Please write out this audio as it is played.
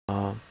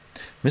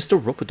Mr.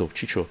 Robodope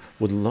Chicho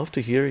would love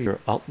to hear your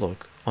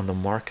outlook on the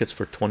markets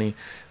for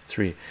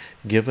 23,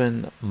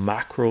 given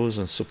macros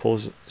and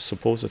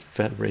supposed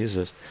Fed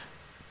raises.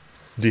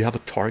 Do you have a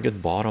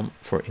target bottom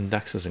for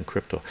indexes in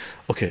crypto?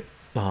 Okay,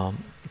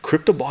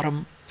 crypto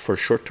bottom for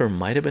short term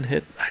might have been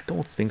hit. I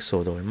don't think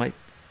so though. It might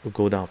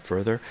go down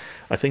further.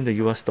 I think the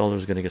US dollar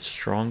is going to get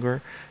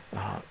stronger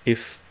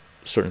if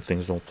certain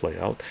things don't play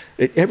out.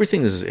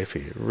 Everything is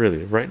iffy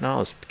really right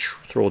now. Is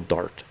throw a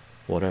dart,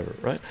 whatever,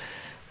 right?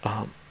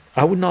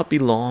 I would not be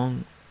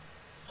long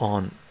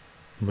on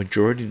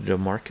majority of the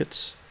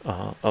markets,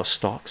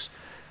 stocks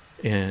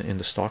in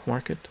the stock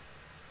market,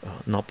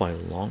 not by a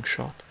long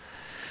shot.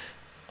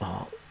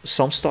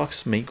 Some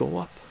stocks may go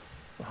up.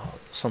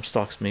 Some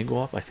stocks may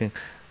go up. I think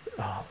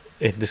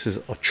this is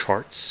a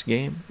charts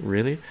game.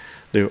 Really,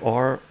 there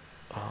are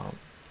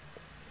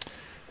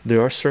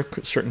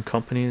certain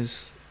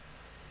companies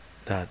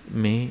that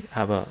may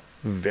have a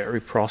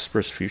very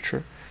prosperous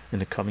future in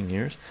the coming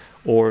years,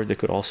 or they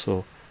could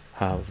also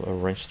have a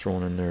wrench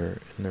thrown in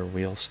their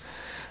wheels,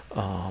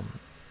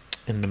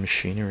 in the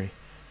machinery,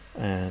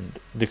 and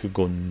they could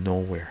go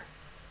nowhere,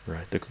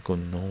 right? They could go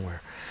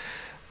nowhere.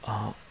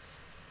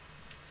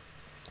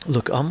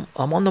 Look, I'm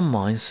on the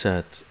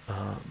mindset.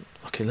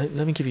 Okay,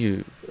 let me give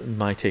you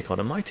my take on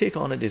it. My take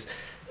on it is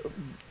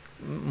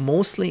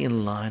mostly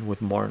in line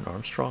with Martin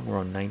Armstrong,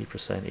 around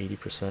 90%,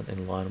 80%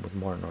 in line with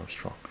Martin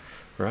Armstrong,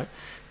 right?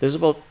 There's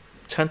about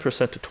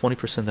 10% to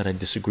 20% that I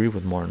disagree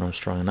with Martin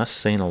Armstrong, and that's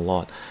saying a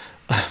lot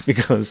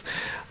because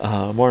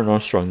Martin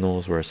Armstrong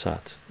knows where it's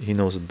at. He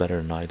knows it better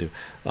than I do.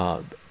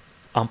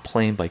 I'm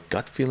playing by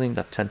gut feeling,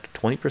 that 10 to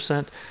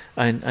 20%,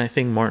 and I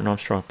think Martin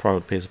Armstrong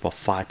probably pays about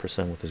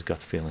 5% with his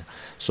gut feeling.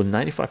 So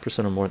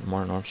 95% of what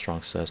Martin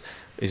Armstrong says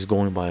is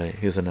going by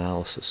his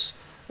analysis,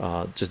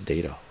 just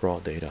data, raw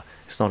data.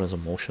 It's not his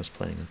emotions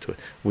playing into it.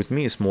 With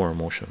me, it's more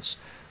emotions,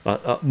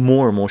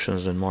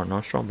 than Martin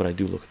Armstrong, but I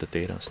do look at the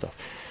data and stuff.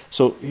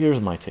 So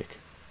here's my take.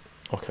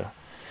 Okay,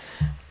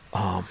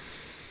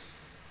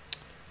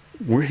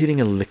 we're hitting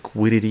a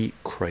liquidity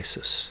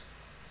crisis,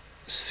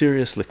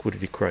 serious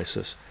liquidity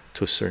crisis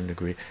to a certain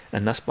degree,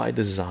 and that's by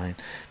design,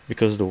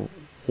 because the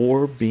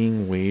war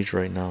being waged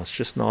right now is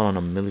just not on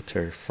a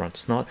military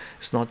front.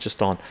 It's not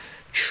just on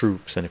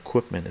troops and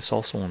equipment, it's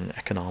also on an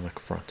economic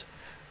front.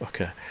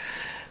 Okay,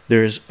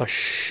 there's a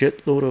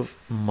shitload of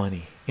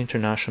money,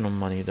 international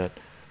money, that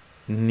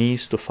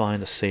needs to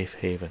find a safe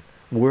haven.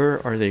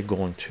 Where are they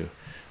going to?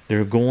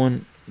 They're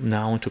going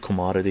now into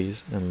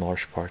commodities in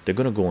large part. They're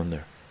going to go in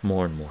there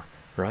more and more,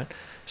 right?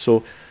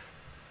 So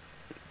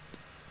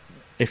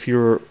if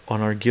you're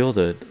on our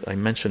gilded, I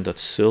mentioned that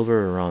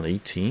silver around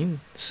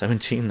 18,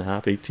 17 and a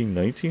half, 18,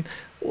 19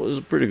 was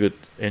a pretty good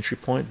entry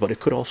point, but it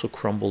could also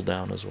crumble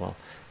down as well,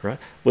 right?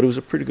 But it was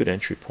a pretty good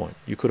entry point.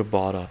 You could have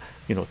bought a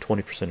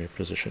 20% of your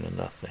position in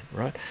that thing,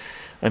 right?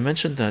 I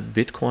mentioned that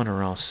Bitcoin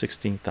around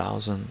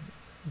 16,000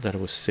 that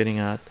it was sitting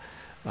at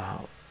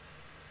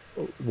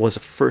was a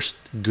first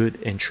good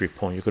entry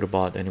point. You could have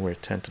bought anywhere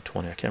 10 to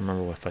 20. I can't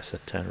remember if I said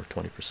 10 or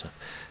 20%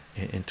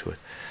 into it.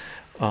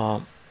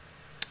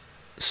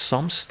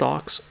 Some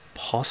stocks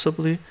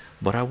possibly,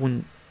 but I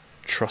wouldn't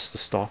trust the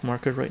stock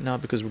market right now,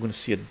 because we're going to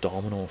see a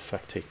domino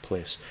effect take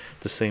place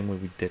the same way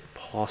we did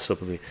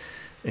possibly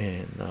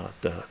in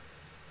the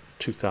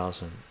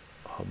 2000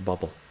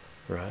 bubble,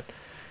 right?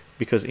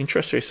 Because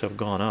interest rates have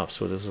gone up,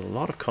 so there's a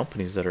lot of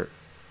companies that are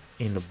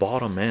in the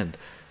bottom end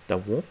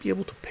that won't be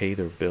able to pay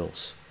their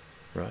bills,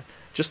 right?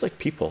 Just like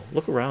people,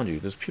 look around you,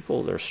 there's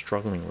people that are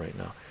struggling right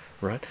now,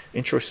 right?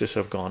 Interest rates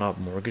have gone up,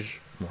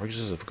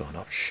 mortgages have gone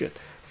up, shit.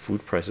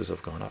 Food prices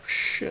have gone up,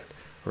 shit,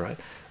 right?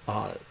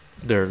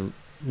 Their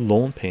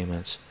loan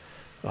payments,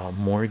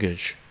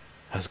 mortgage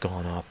has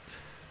gone up,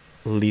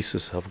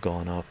 leases have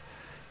gone up,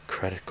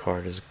 credit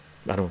card is,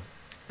 I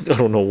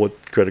don't know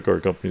what credit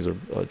card companies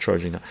are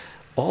charging now.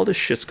 All this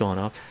shit's gone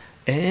up,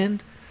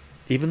 and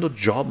even though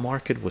job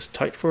market was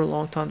tight for a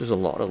long time, there's a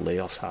lot of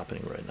layoffs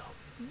happening right now.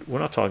 We're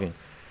not talking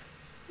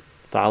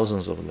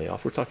thousands of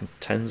layoffs, we're talking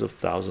tens of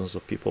thousands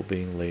of people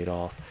being laid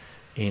off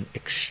in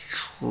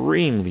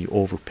extremely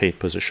overpaid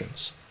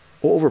positions,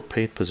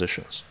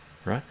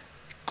 right?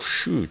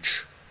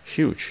 Huge,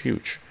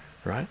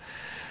 right?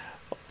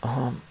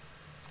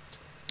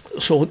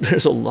 So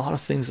there's a lot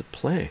of things at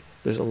play.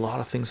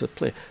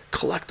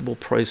 Collectible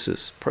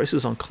prices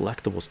on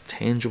collectibles,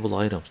 tangible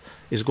items,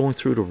 is going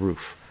through the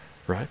roof,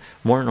 right?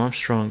 Martin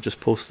Armstrong just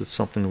posted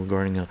something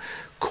regarding a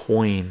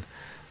coin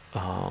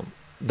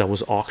that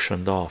was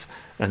auctioned off,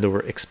 and they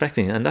were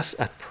expecting, and that's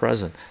at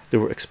present, they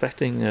were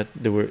expecting that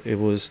it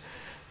was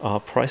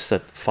priced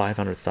at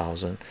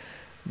 500,000.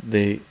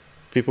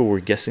 People were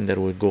guessing that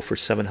it would go for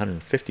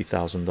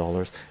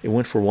 $750,000. It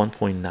went for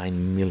 $1.9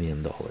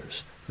 million,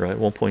 right?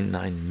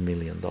 $1.9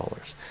 million,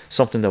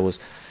 something that was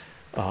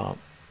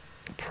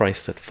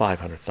priced at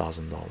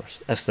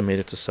 $500,000,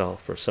 estimated to sell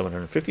for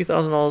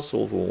 $750,000,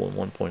 sold for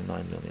 $1.9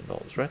 million,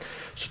 right?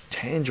 So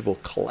tangible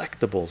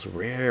collectibles,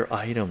 rare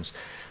items,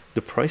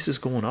 the price is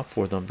going up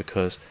for them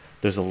because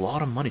there's a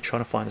lot of money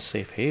trying to find a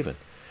safe haven.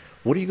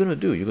 What are you going to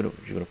do? You're going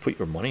to put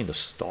your money in the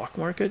stock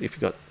market if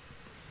you got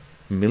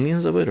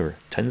millions of it, or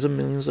tens of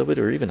millions of it,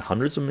 or even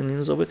hundreds of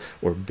millions of it,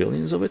 or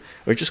billions of it?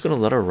 Or are you just going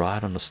to let it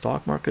ride on the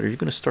stock market? Or are you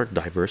going to start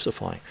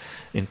diversifying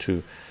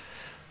into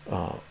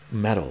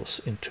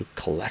metals, into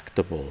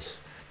collectibles?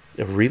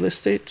 Real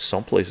estate,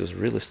 some places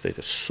real estate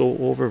is so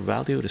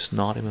overvalued, it's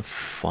not even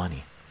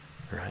funny,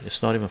 right?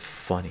 It's not even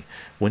funny.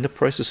 When the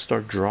prices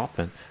start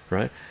dropping,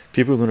 right,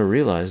 people are going to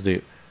realize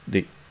they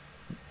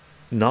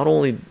not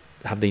only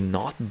have they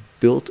not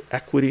built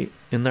equity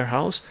in their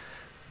house,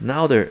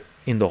 now they're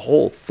in the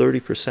hole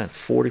 30%,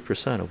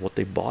 40% of what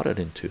they bought it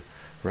into,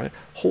 right?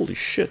 Holy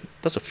shit,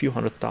 that's a few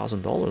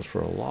 $100,000 for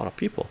a lot of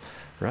people,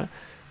 right?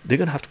 They're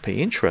gonna have to pay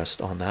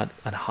interest on that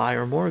and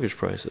higher mortgage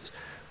prices.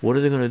 What are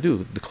they gonna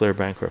do? Declare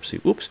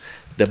bankruptcy? Oops.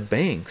 The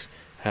banks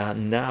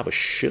now have a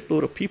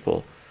shitload of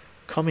people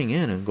coming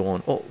in and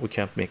going, oh, we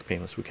can't make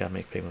payments, we can't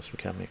make payments, we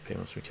can't make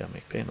payments, we can't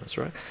make payments,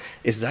 right?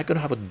 Is that going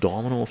to have a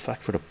domino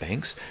effect for the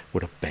banks,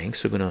 where the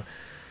banks are going to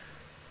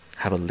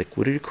have a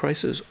liquidity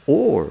crisis?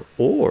 Or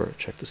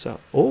check this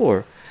out,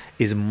 or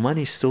is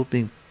money still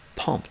being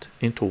pumped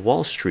into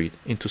Wall Street,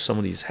 into some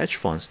of these hedge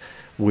funds,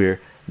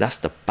 where that's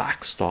the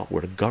backstop,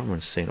 where the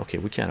government's saying, okay,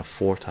 we can't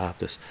afford to have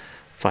this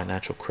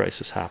financial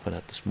crisis happen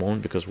at this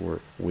moment because we're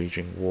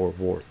waging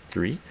war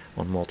 3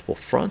 on multiple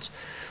fronts.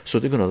 So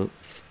they're going to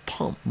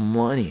pump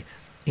money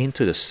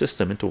into the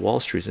system, into Wall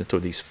Street, into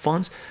these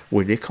funds,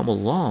 where they come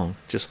along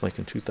just like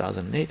in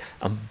 2008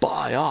 and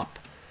buy up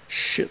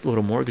shitload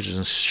of mortgages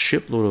and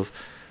shitload of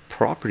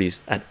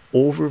properties at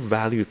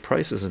overvalued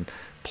prices and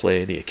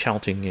play the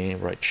accounting game,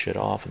 write shit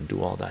off and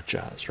do all that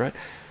jazz, right?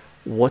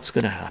 What's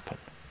going to happen?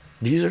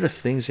 These are the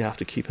things you have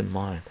to keep in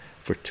mind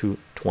for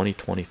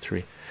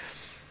 2023.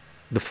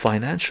 The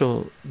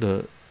financial,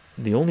 the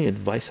only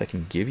advice I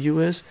can give you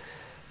is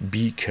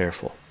be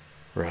careful,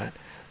 right?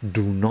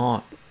 Do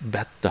not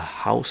bet the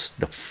house,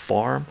 the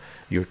farm,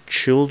 your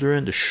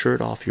children, the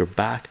shirt off your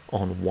back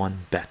on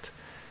one bet.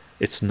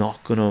 It's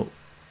not gonna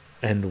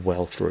end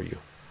well for you,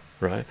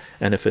 right?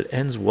 And if it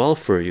ends well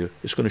for you,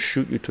 it's going to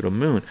shoot you to the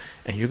moon,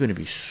 and you're going to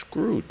be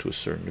screwed to a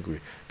certain degree,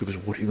 because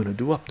what are you going to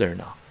do up there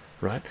now,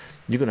 right?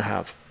 You're going to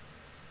have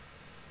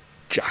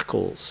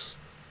jackals,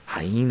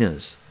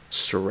 hyenas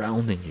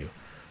surrounding you,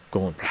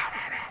 going blah,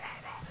 blah, blah,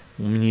 blah,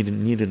 blah,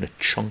 needing a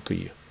chunk of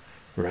you,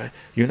 right?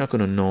 You're not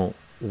going to know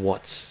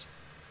what's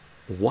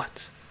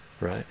what,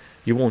 right?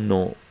 You won't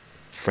know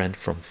friend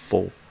from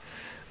foe.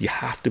 You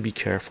have to be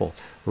careful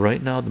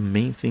right now. The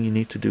main thing you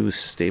need to do is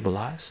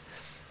stabilize,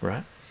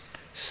 right?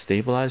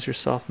 Stabilize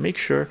yourself. Make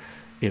sure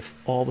if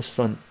all of a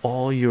sudden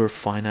all your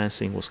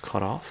financing was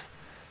cut off,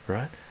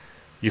 right,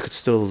 you could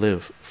still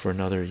live for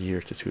another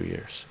year to 2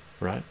 years,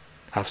 right?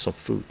 Have some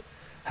food,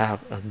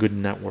 have a good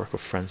network of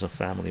friends and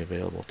family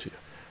available to you,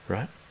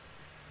 right?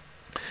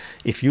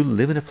 If you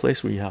live in a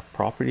place where you have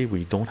property, where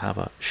you don't have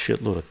a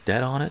shitload of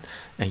debt on it,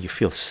 and you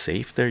feel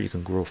safe there, you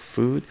can grow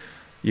food,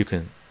 you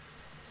can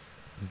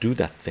do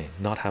that thing,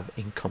 not have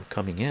income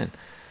coming in,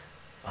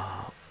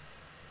 and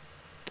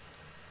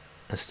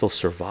still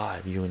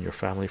survive, you and your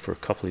family, for a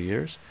couple of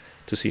years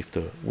to see if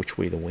which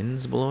way the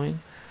wind's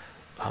blowing.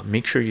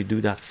 Make sure you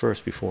do that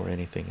first before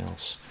anything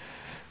else.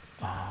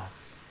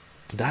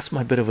 That's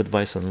my bit of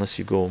advice, unless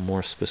you go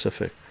more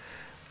specific,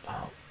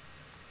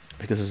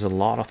 because there's a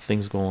lot of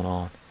things going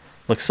on.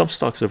 Like some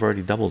stocks have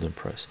already doubled in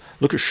price.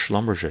 Look at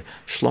Schlumberger.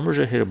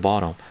 Schlumberger hit a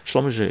bottom.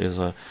 Schlumberger is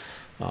a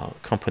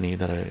company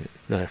that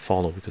I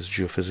follow because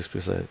geophysics,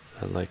 because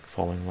I like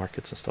following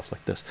markets and stuff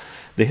like this.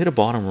 They hit a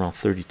bottom around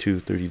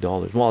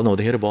 $30. Well, no,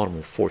 they hit a bottom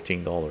of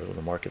 $14 when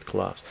the market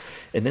collapsed,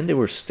 and then they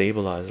were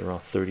stabilized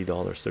around $30,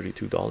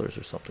 $32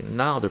 or something.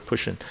 Now they're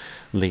pushing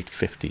late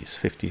 50s,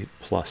 50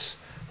 plus,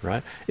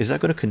 right? Is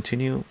that going to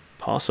continue?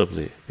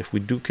 Possibly. If we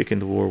do kick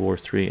into World War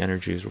III,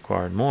 energy is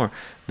required more,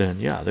 then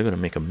yeah, they're going to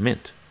make a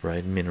mint,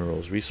 right?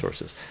 Minerals,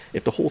 resources.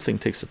 If the whole thing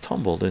takes a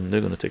tumble, then they're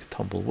going to take a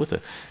tumble with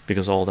it,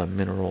 because all that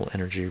mineral,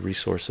 energy,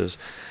 resources,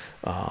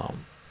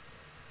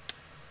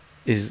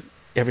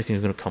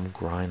 everything's going to come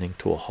grinding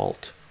to a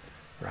halt,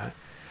 right?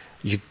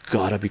 You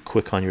gotta be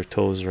quick on your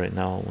toes right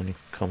now when it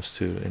comes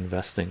to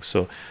investing.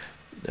 So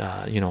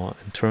you know,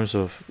 in terms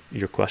of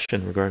your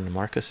question regarding the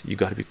markets, you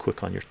got to be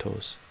quick on your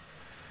toes.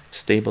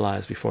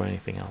 Stabilize before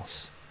anything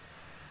else.